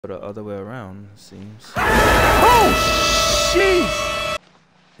the other way around, it seems. Oh, jeez!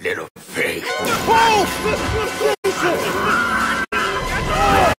 Little pig. Oh!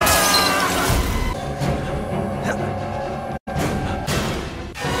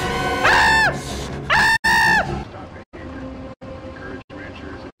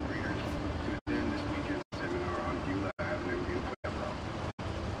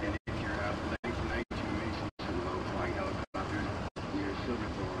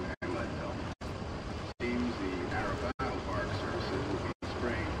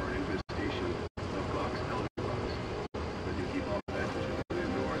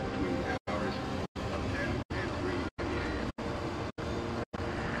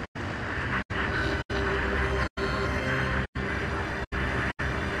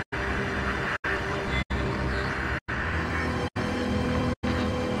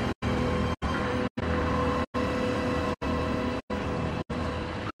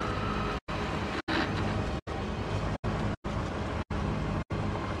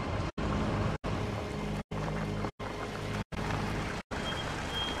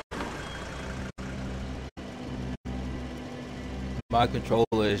 My controller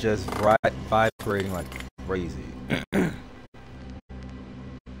is just vibrating like crazy. The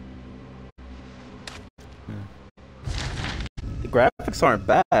graphics aren't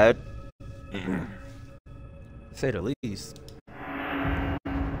bad, to say the least.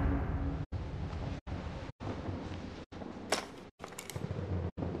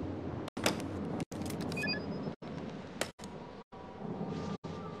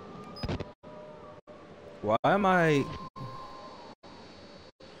 Why am I...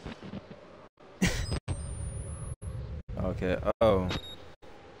 Okay, oh.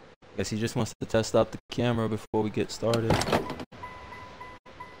 Guess he just wants to test out the camera before we get started.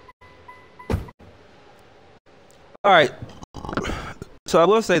 Alright. So I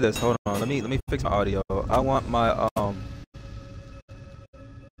will say this, hold on, let me fix my audio. I want my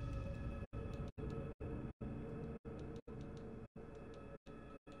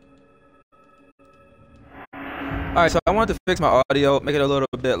Alright, so I want to fix my audio, make it a little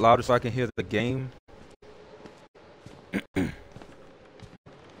bit louder so I can hear the game.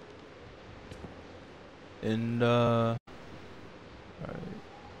 And alright.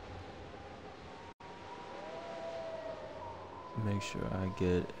 Make sure I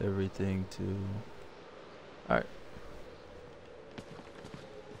get everything to alright.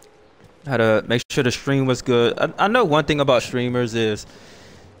 How to make sure the stream was good. I know one thing about streamers is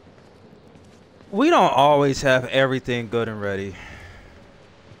we don't always have everything good and ready.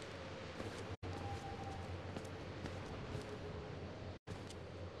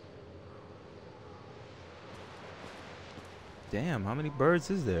 Damn, how many birds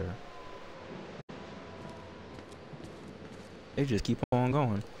is there? They just keep on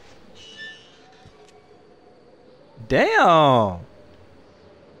going. Damn!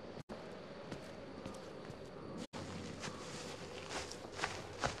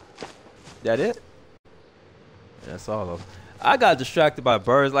 That it? That's all of them. I got distracted by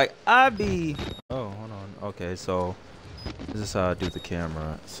birds. Like, I be... Oh, hold on. Okay, so... This is how I do the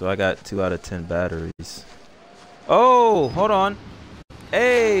camera. So I got 2 out of 10 batteries. Oh, hold on.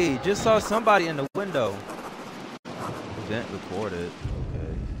 Hey, just saw somebody in the window. Event recorded.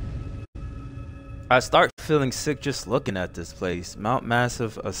 Okay. I start feeling sick just looking at this place. Mount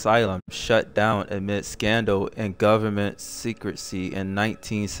Massive Asylum shut down amid scandal and government secrecy in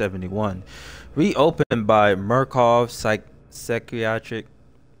 1971. Reopened by Murkoff Psychiatric.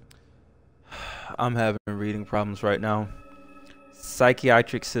 I'm having reading problems right now.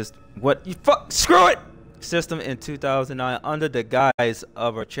 Psychiatric system. What? You fuck? Screw it! System in 2009 under the guise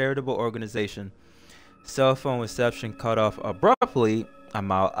of a charitable organization. Cell phone reception cut off abruptly a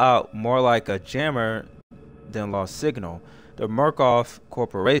mile out, more like a jammer than lost signal. The Murkoff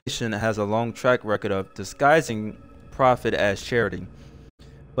Corporation has a long track record of disguising profit as charity,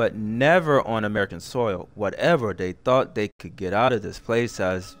 but never on American soil. Whatever they thought they could get out of this place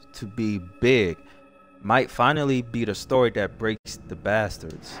as to be big might finally be the story that breaks the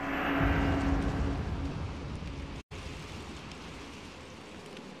bastards.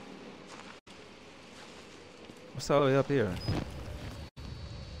 What's all the way up here?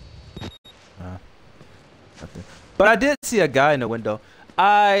 But I did see a guy in the window.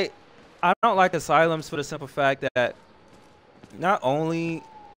 I don't like asylums for the simple fact that not only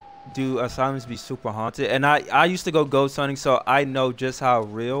do asylums be super haunted, and I used to go ghost hunting, so I know just how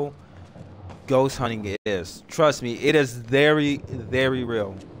real ghost hunting is. Trust me, it is very, very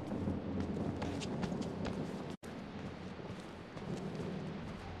real.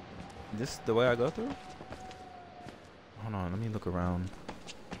 This is the way I go through? Hold on, let me look around.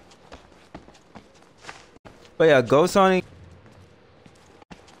 But yeah, ghost hunting.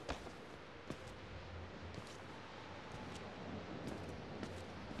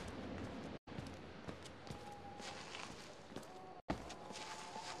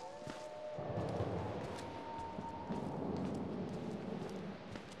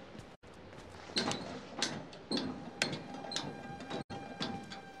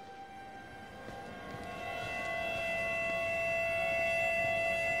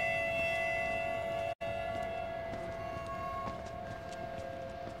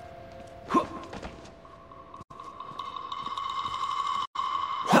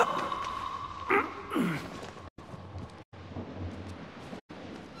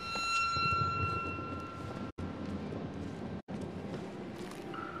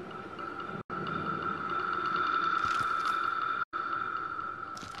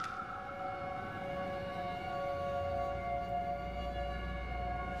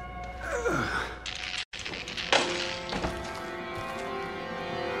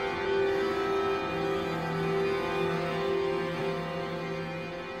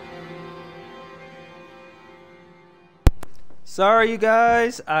 Sorry, you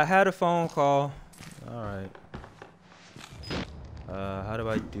guys. I had a phone call. All right. How do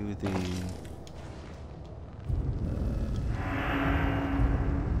I do the?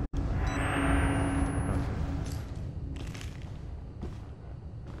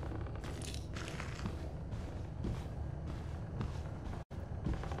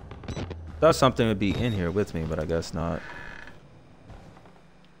 Thought something would be in here with me, but I guess not.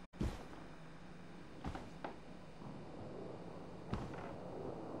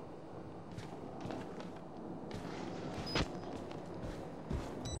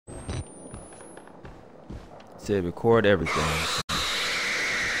 Say record everything.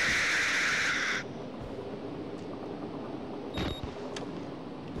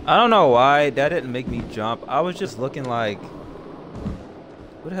 I don't know why that didn't make me jump. I was just looking like,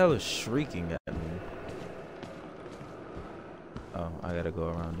 what the hell is shrieking at me? Oh, I gotta go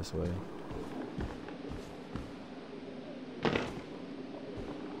around this way.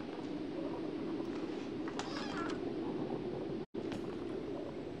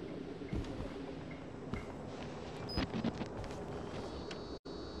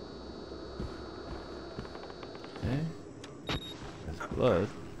 Blood.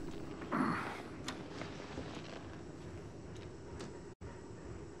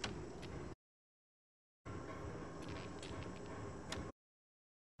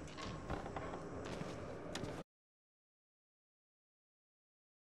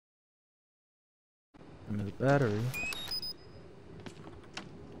 Another battery.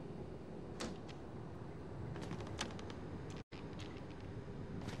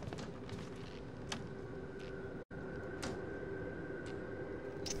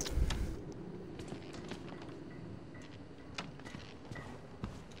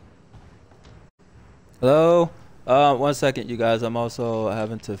 Hello? 1 second, you guys. I'm also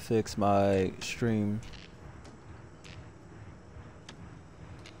having to fix my stream.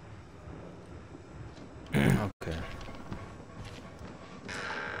 Okay.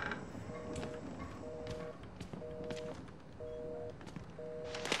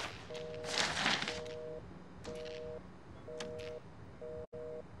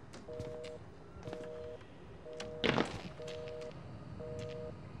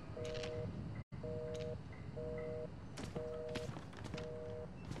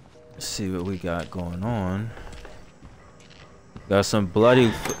 See what we got going on. Got some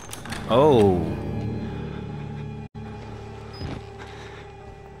bloody oh.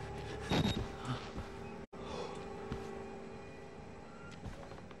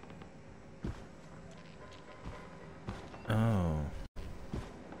 Oh.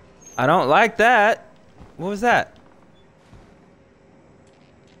 I don't like that. What was that?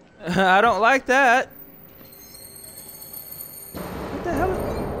 I don't like that. What the hell?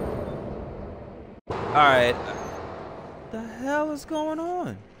 Alright. What the hell is going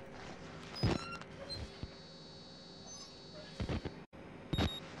on?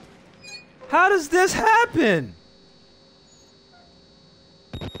 How does this happen?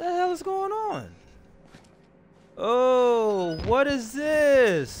 What the hell is going on? Oh, what is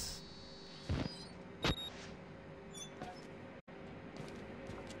this?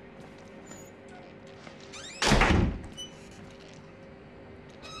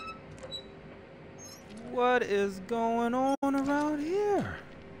 What is going on around here?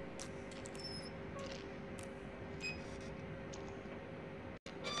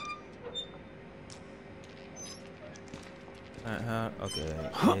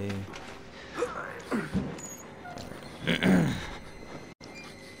 Okay.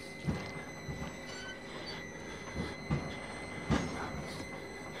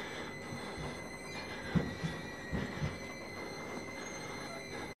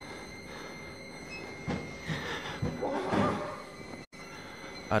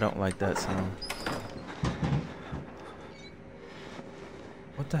 I don't like that sound.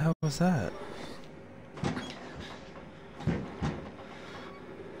 What the hell was that?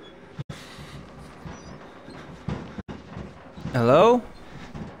 Hello?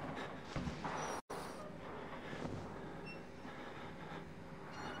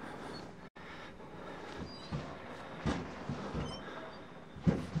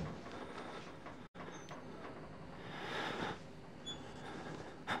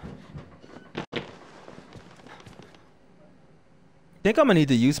 I think I'm gonna need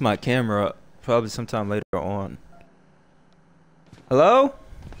to use my camera probably sometime later on. Hello?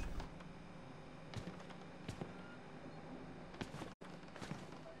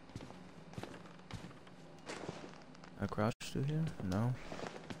 I crouched through here? No.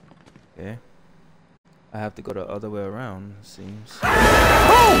 Okay. I have to go the other way around, it seems.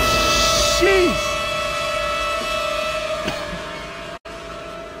 Oh, jeez!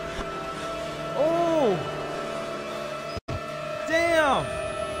 Oh! Damn!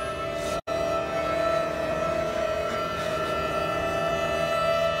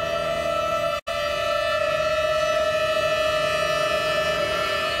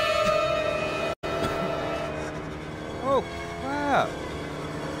 Oh, crap!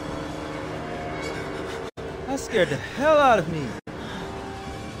 That scared the hell out of me.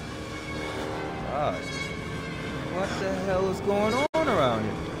 God. What the hell is going on around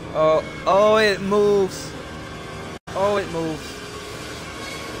here? Oh, it moves. Oh, it moves.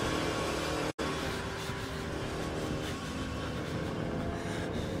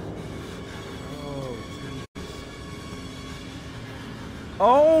 Oh, geez.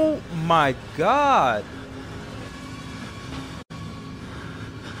 Oh my God.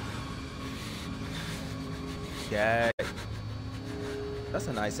 Gag. That's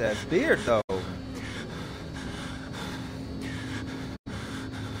a nice ass beard though.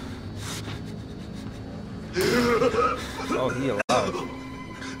 Oh, he alive.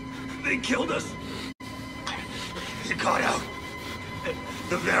 They killed us. You got out.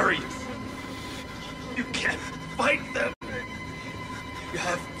 The variants. You can't fight them. You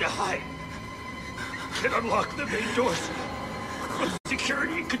have to hide. You can unlock the main doors. With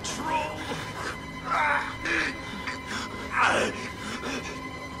security control.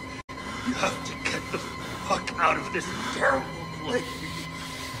 You have to get the fuck out of this terrible place.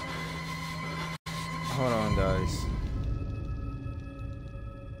 Hold on, guys.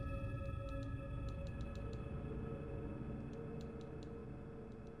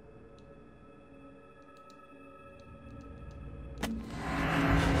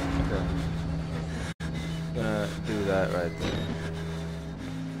 Okay. Gonna do that right there.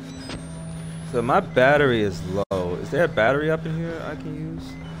 So my battery is low. Is there a battery up in here I can use?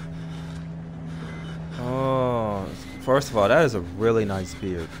 Oh, first of all, that is a really nice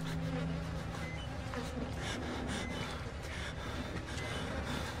beard.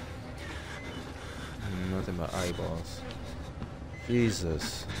 Nothing but eyeballs.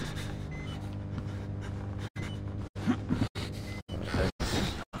 Jesus.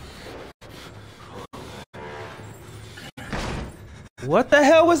 What the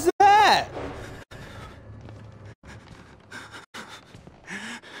hell was that?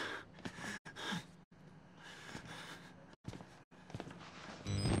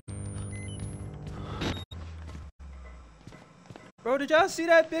 Bro, did y'all see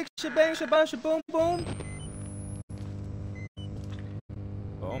that big shebang shabang shaboom boom?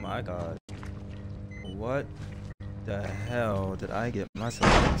 Oh my God. What the hell did I get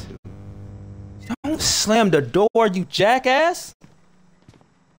myself into? Don't slam the door, you jackass!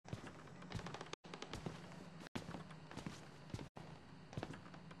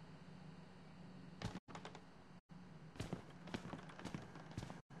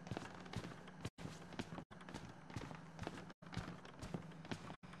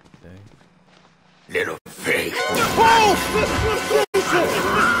 Little pig.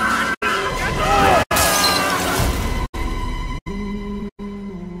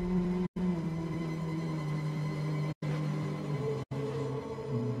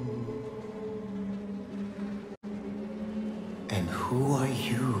 And who are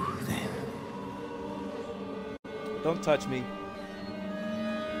you then? Don't touch me.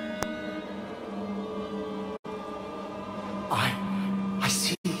 I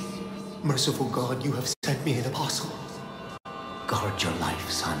see. Merciful God, you have sent me an apostle. Guard your life,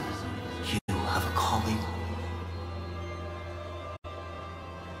 son. You have a calling.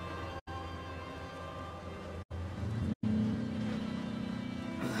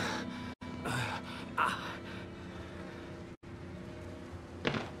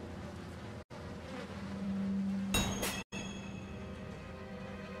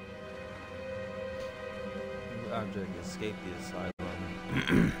 Object, escape the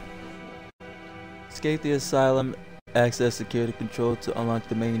asylum. Escape the asylum. Access security control to unlock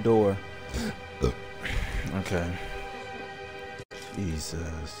the main door. Okay.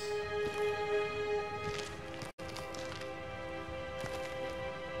 Jesus.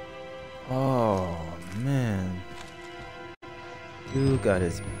 Oh, man. Dude got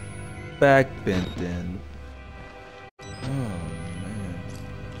his back bent in. Oh, man.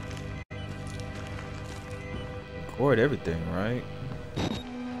 Record everything, right?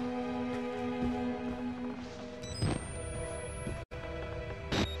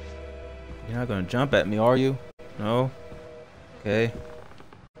 You're not gonna jump at me, are you? No? Okay.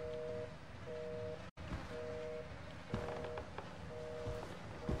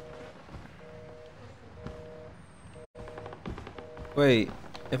 Wait,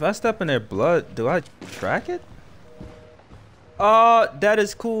 if I step in their blood, do I track it? Oh, that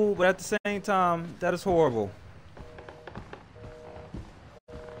is cool, but at the same time, that is horrible.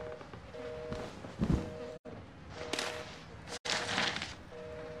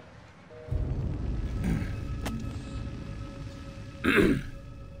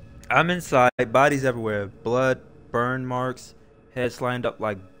 I'm inside, bodies everywhere, blood, burn marks, heads lined up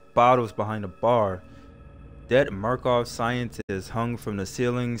like bottles behind a bar. Dead Murkoff scientists hung from the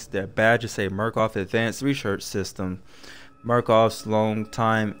ceilings. Their badges say Murkoff Advanced Research System. Murkoff's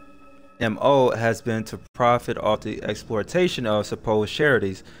long-time MO has been to profit off the exploitation of supposed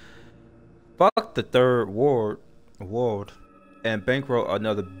charities. Fuck the third world and bankroll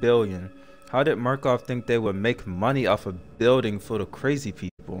another billion. How did Murkoff think they would make money off a building full of crazy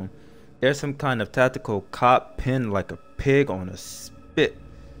people? There's some kind of tactical cop pinned like a pig on a spit.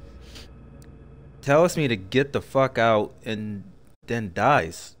 Tells me to get the fuck out and then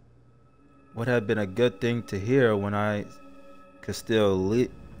dies. Would have been a good thing to hear when I could still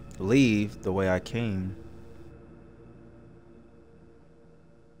leave the way I came.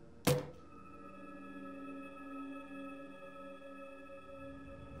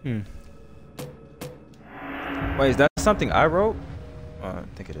 Wait, is that something I wrote? I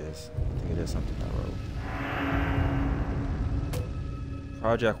think it is. I think it is something I wrote.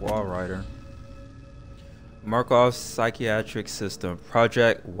 Project Wallrider. Murkoff's psychiatric system.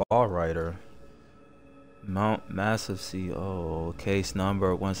 Project Wallrider. Mount Massive CO. Case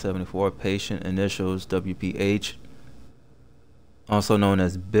number 174. Patient initials WPH. Also known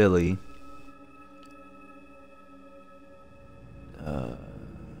as Billy.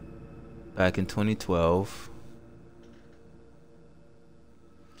 Back in 2012.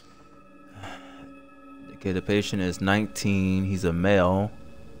 Okay, the patient is 19. He's a male.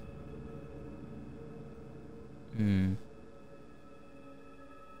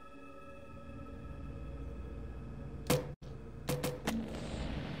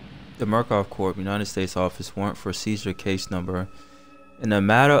 The Murkoff Corp, United States Office warrant for seizure case number. In a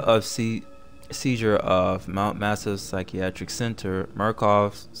matter of seizure of Mount Massive Psychiatric Center,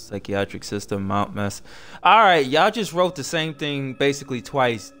 Murkoff's psychiatric system, Mount Massive. Alright, y'all just wrote the same thing basically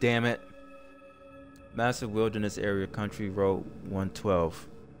twice, damn it. Massive Wilderness Area, Country Road 112.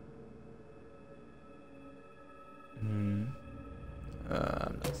 I'm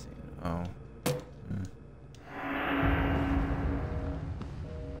not seeing it. Oh.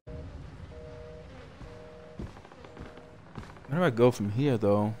 Where do I go from here,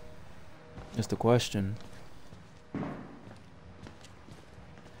 though? That's the question.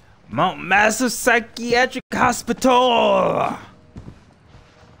 Mount Massive Psychiatric Hospital!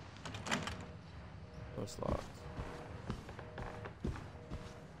 What's locked?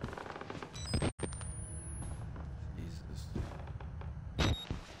 Jesus. Let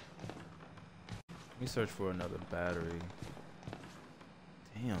me search for another battery.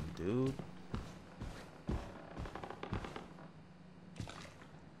 Damn, dude.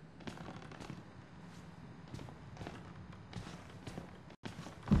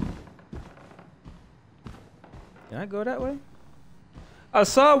 Can I go that way? I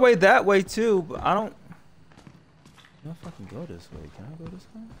saw a way that way too, but I don't know if I can go this way. Can I go this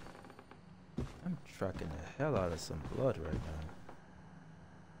way? I'm tracking the hell out of some blood right now.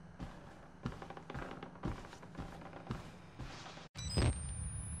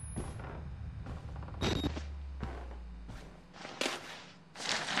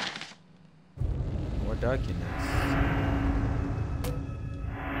 More documents.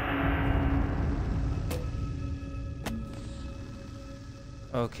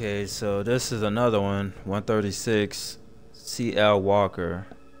 Okay, so this is another one. 136 CL Walker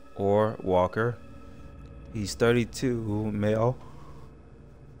or Walker. He's 32, male.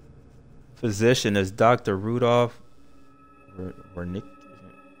 Physician is Dr. Rudolph Wernick.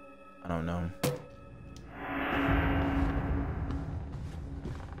 I don't know.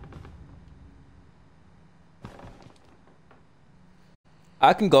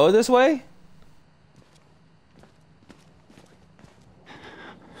 I can go this way?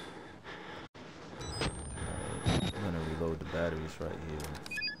 I'm gonna reload the batteries right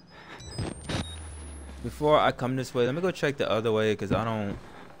here. Before I come this way, let me go check the other way, because I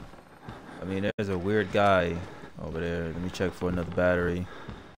mean, there's a weird guy over there. Let me check for another battery.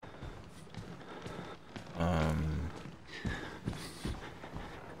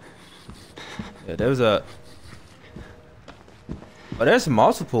 Yeah, there was a... Oh, there's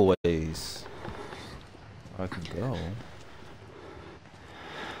multiple ways I can go.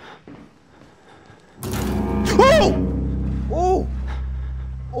 Oh! Oh!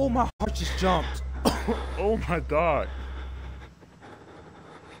 Oh, my heart just jumped. Oh my god.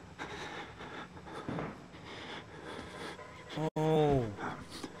 Oh.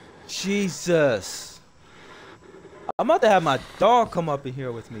 Jesus. I'm about to have my dog come up in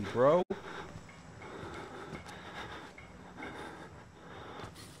here with me, bro.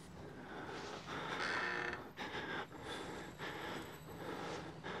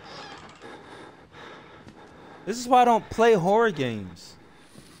 This is why I don't play horror games.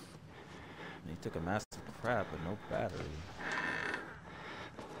 He took a massive crap with no battery.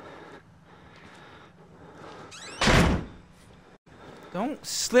 Don't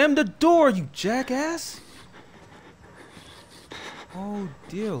slam the door, you jackass! Oh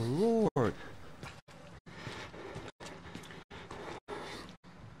dear Lord. Oh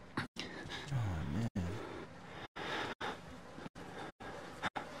man.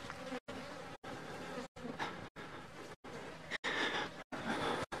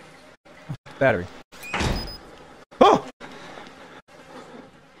 Battery. Oh!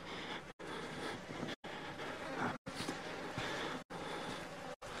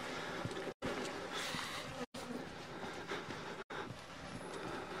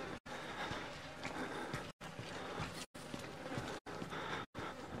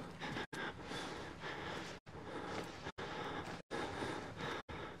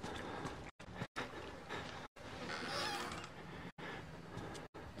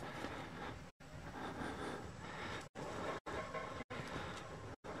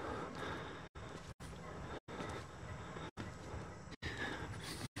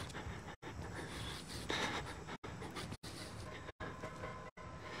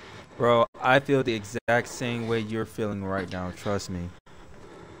 Bro, I feel the exact same way you're feeling right now, trust me.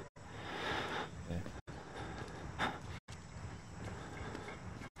 Okay.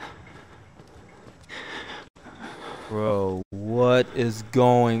 Bro, what is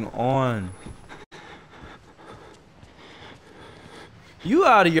going on? You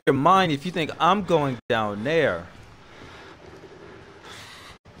out of your mind if you think I'm going down there.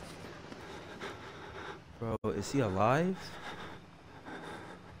 Bro, is he alive?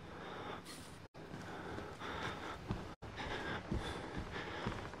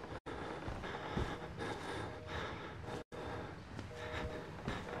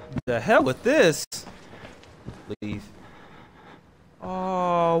 The hell with this? Leave.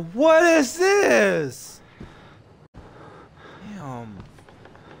 Oh, what is this? Damn.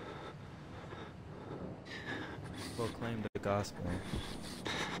 Proclaim the gospel.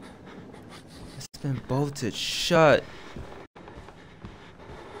 It's been bolted shut.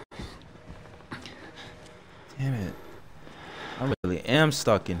 Damn it. I really am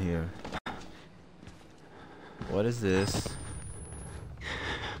stuck in here. What is this?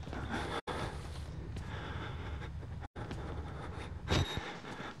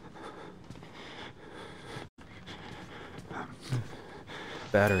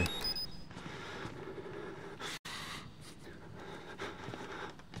 Battery.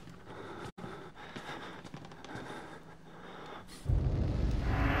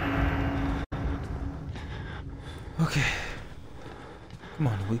 Okay. Come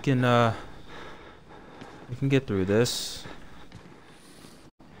on, we can get through this.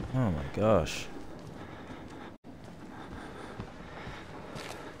 Oh my gosh.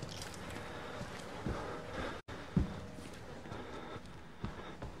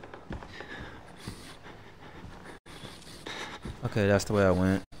 Okay, that's the way I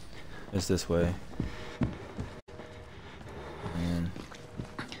went. It's this way. Man.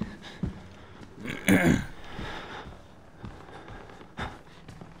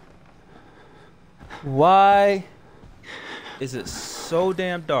 Why is it so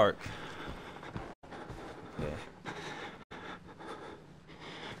damn dark? Okay.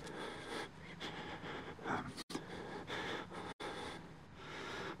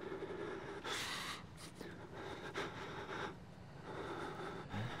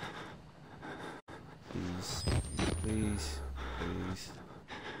 Please, please, please.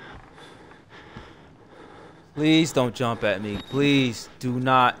 Please don't jump at me. Please do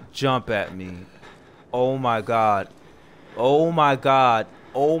not jump at me. Oh my god. Oh my god.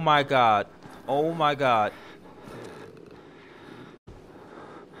 Oh my god. Oh my god.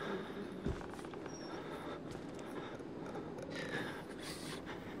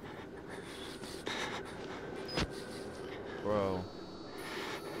 Bro.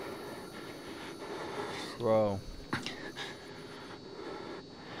 Bro.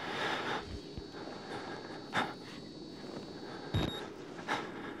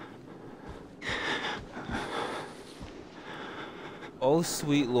 Oh,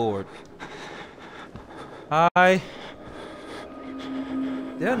 sweet Lord. Hi. Is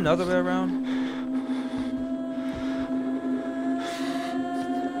there another way around?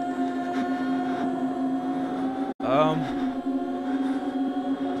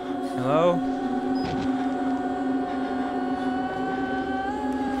 Hello?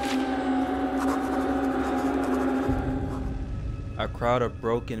 A crowd of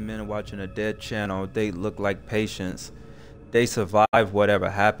broken men watching a dead channel. They look like patients. They survived whatever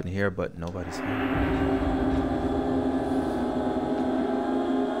happened here, but nobody's here.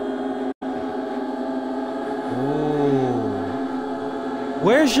 Ooh.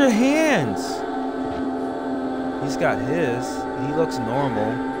 Where's your hands? He's got his. He looks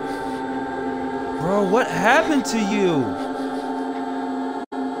normal. Bro, what happened to you?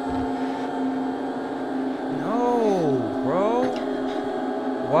 No, bro.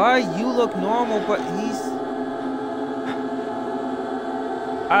 Why you look normal, but he's...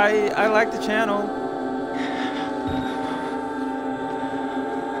 I like the channel.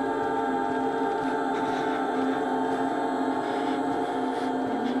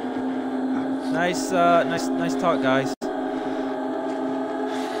 Nice talk, guys.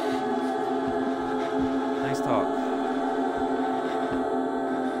 Nice talk.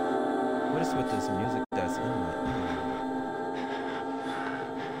 What is with this music that's in my ear?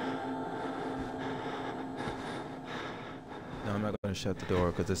 No, I'm not gonna shut the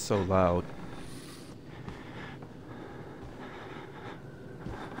door because it's so loud.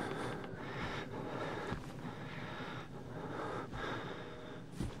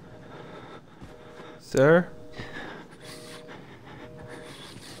 Sir?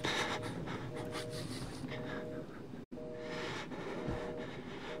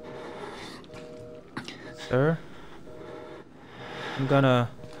 Sir? I'm gonna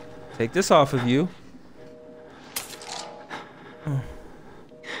take this off of you. Okay.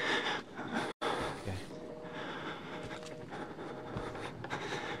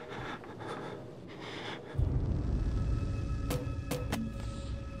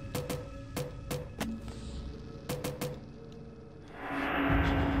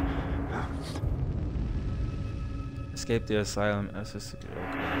 Escape the asylum. Okay.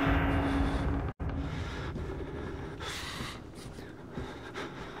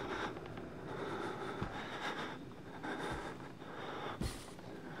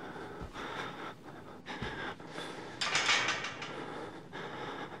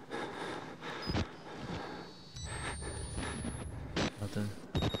 Nothing.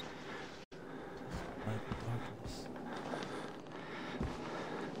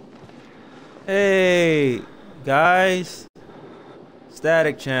 Hey, guys.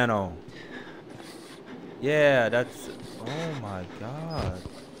 Static channel. Yeah, that's... Oh my god.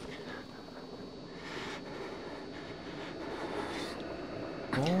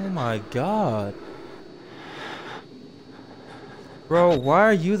 Oh my god. Bro, why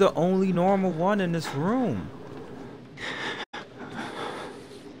are you the only normal one in this room?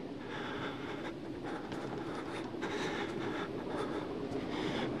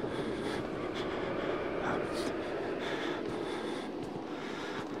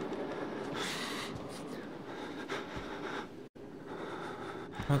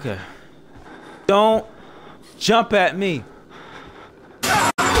 Okay. Don't jump at me.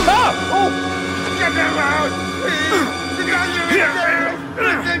 Ah! Oh! Get them out!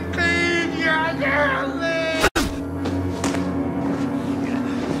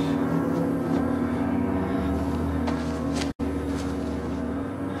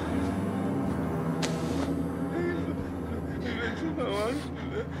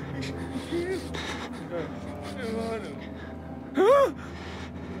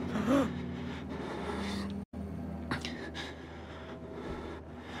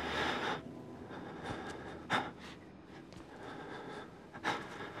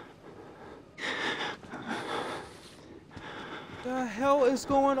 The hell is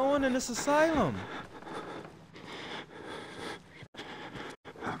going on in this asylum?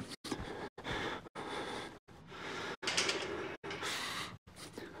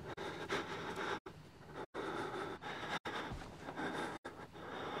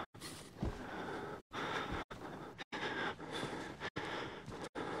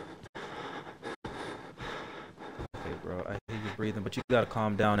 bro. I hear you breathing, but you gotta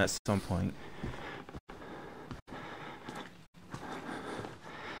calm down at some point.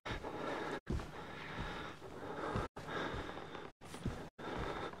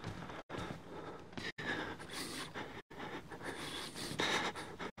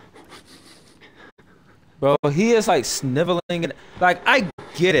 Bro, he is like sniveling and like I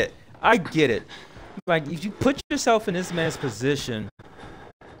get it. I get it. Like if you put yourself in this man's position,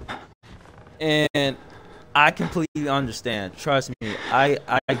 and I completely understand. Trust me, I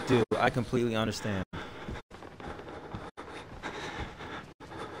do. I completely understand.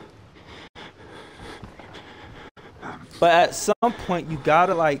 But at some point you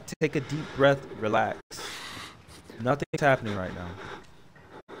gotta like take a deep breath, relax. Nothing's happening right now.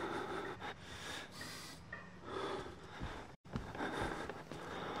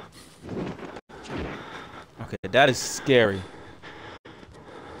 Okay, that is scary.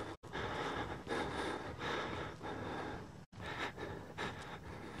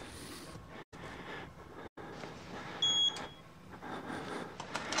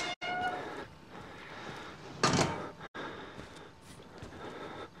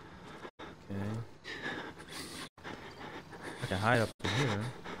 Okay. I can hide up in here.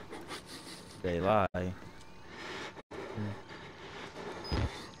 They lie.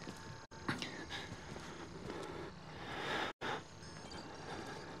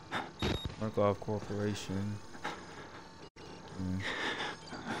 Markov Corporation.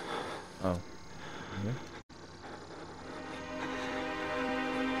 Oh. Yeah.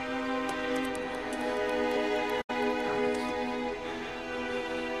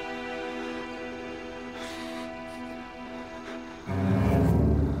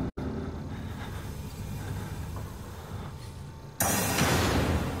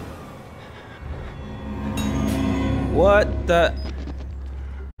 What the?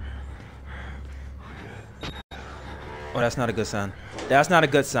 Oh, that's not a good sound. That's not a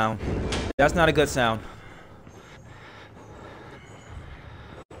good sound. That's not a good sound.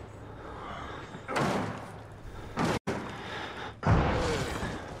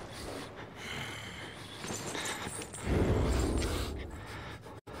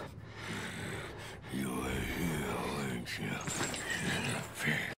 You were here, weren't you?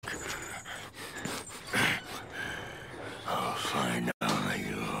 I'll find out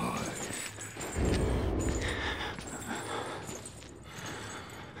yours.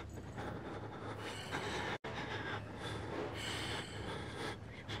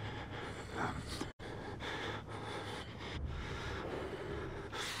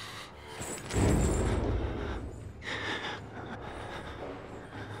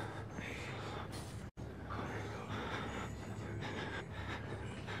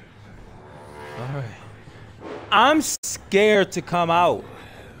 Alright. I'm scared to come out.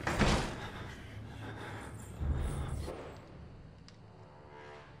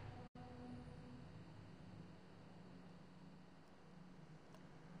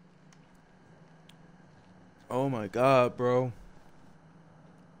 Oh my god, bro.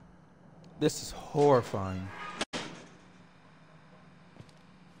 This is horrifying.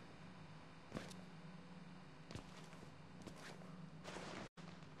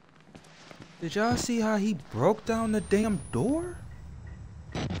 Did y'all see how he broke down the damn door?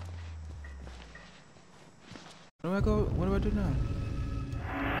 Where do I go? What do I do now?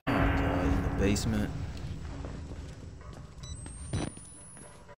 Oh god, in the basement.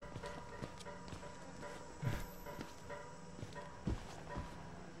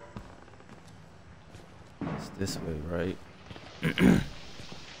 It's this way, right?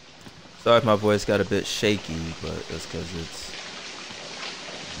 Sorry if my voice got a bit shaky, but that's because it's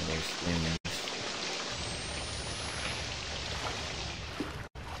one of those things.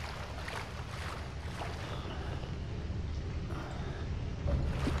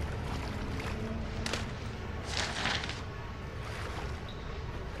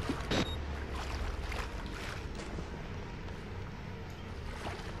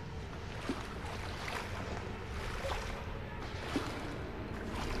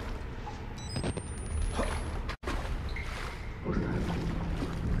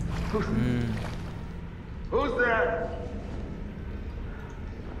 Who's there?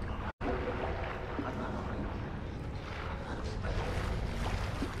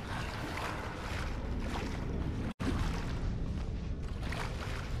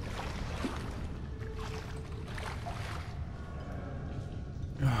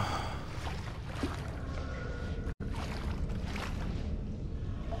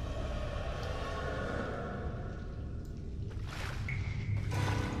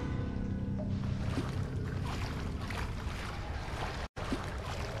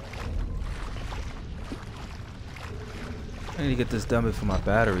 I need to get this done before my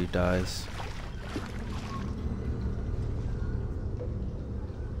battery dies.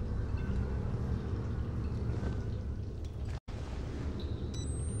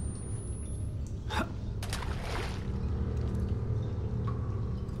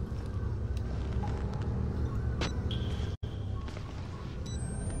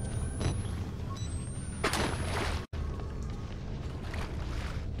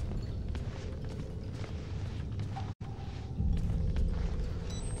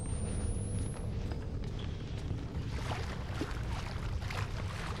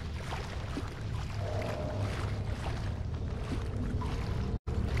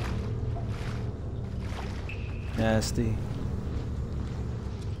 Nasty.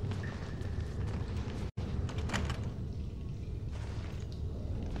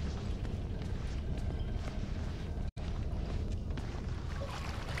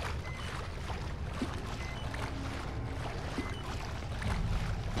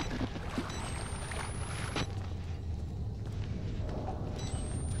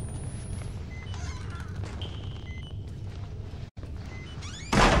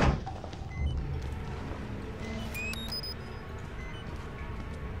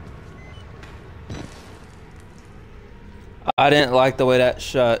 I didn't like the way that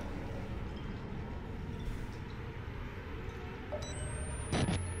shut.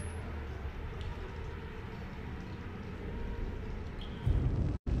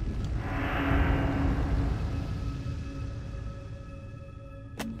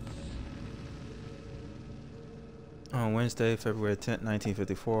 On Wednesday, February 10th,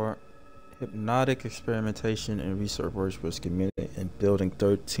 1954, hypnotic experimentation and research work was committed in Building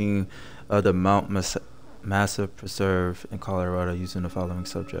 13 of the Mount Massive Preserve in Colorado using the following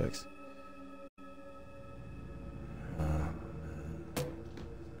subjects.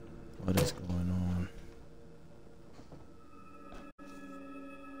 What is going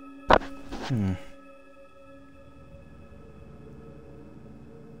on?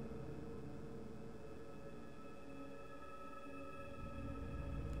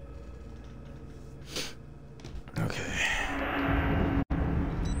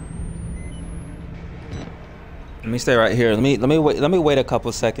 Let me stay right here. Let me wait a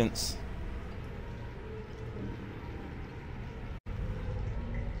couple seconds.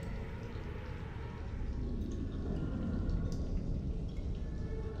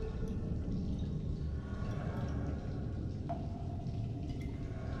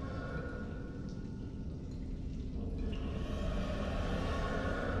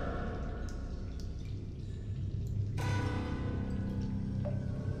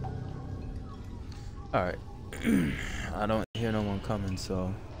 All right. I don't hear no one coming,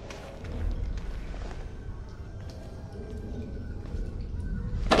 so.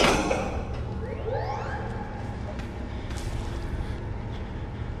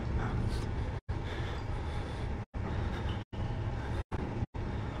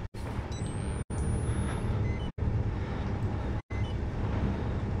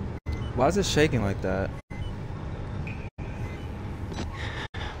 Why is it shaking like that?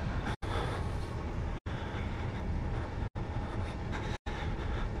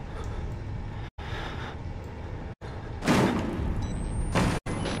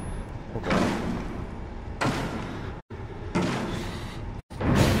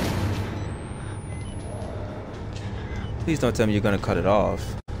 Please don't tell me you're gonna cut it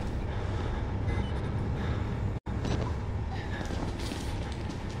off.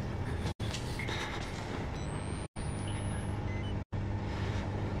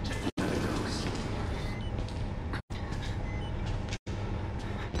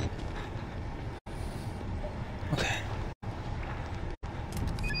 Okay.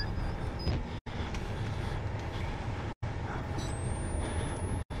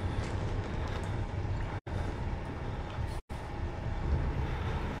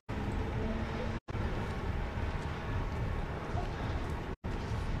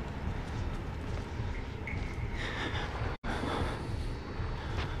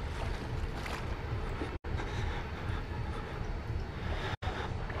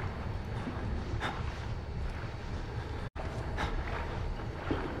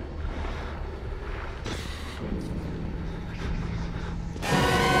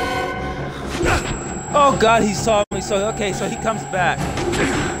 Oh God, he saw me. So okay, so he comes back.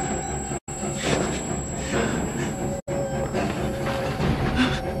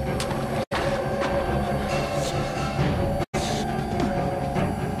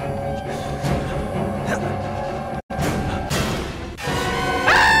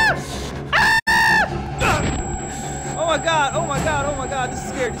 Oh my God! Oh my God! Oh my God! This is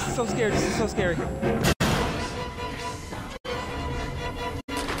scary. This is so scary. This is so scary.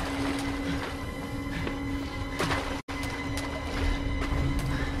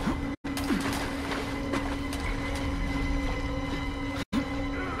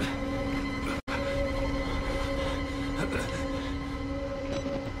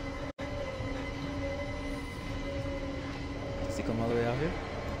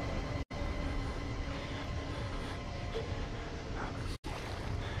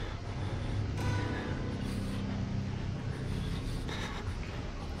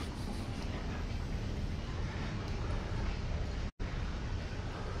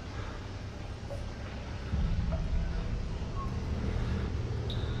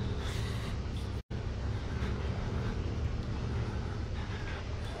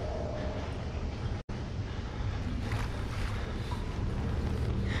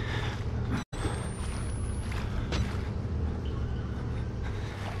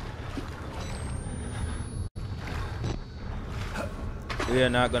 We are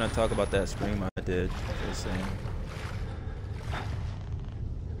not gonna talk about that scream I did. Just saying.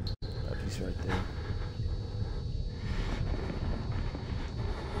 That piece right there.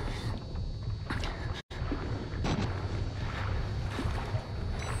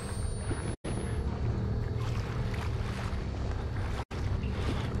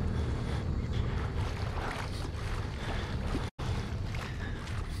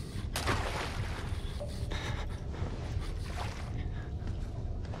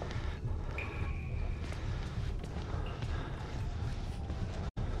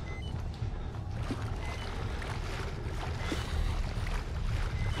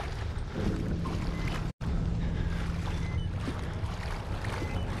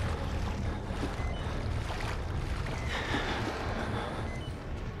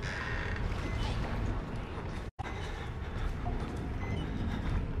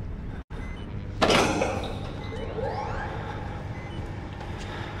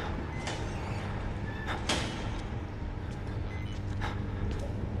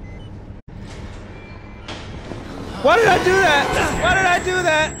 Why did I do that? Why did I do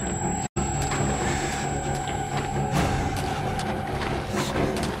that?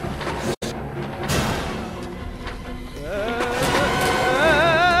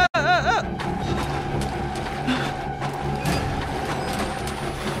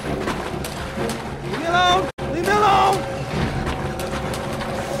 Leave me alone! Leave me alone!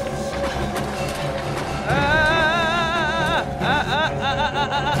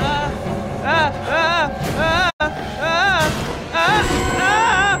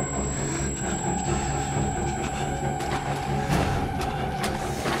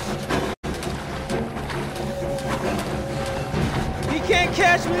 He can't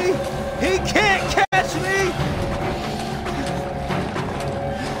catch me! He can't catch me!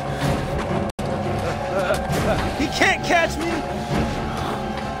 He can't catch me!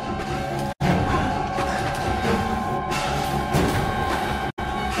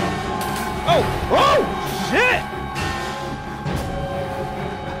 Oh! Oh! Shit!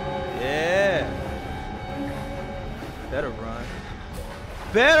 Yeah. Better run.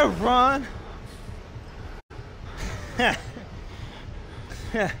 Better run!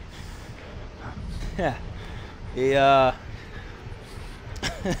 He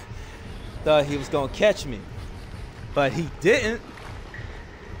thought he was gonna catch me, but he didn't.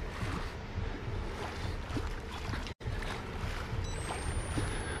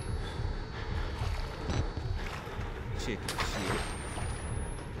 Chicken shit.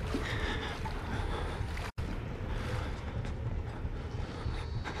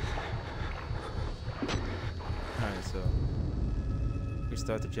 Alright, so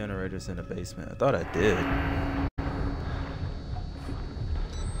restart the generators in the basement. I thought I did.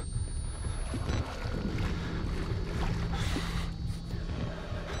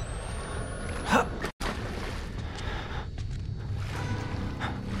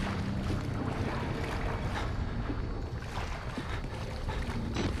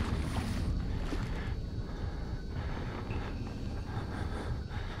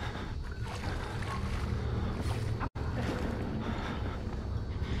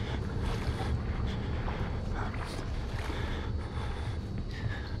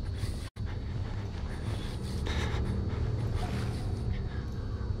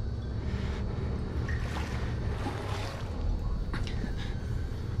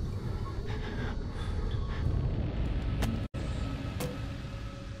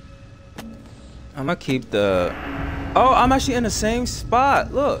 I'm gonna keep the... Oh, I'm actually in the same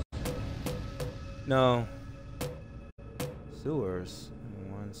spot. Look. No. Sewers.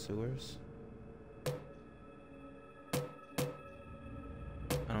 One sewers.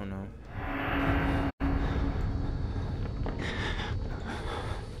 I don't know.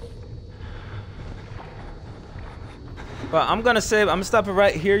 But I'm gonna save. I'm gonna stop it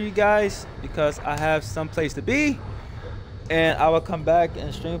right here, you guys, because I have some place to be. And I will come back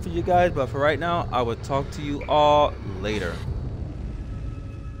and stream for you guys, but for right now, I will talk to you all later.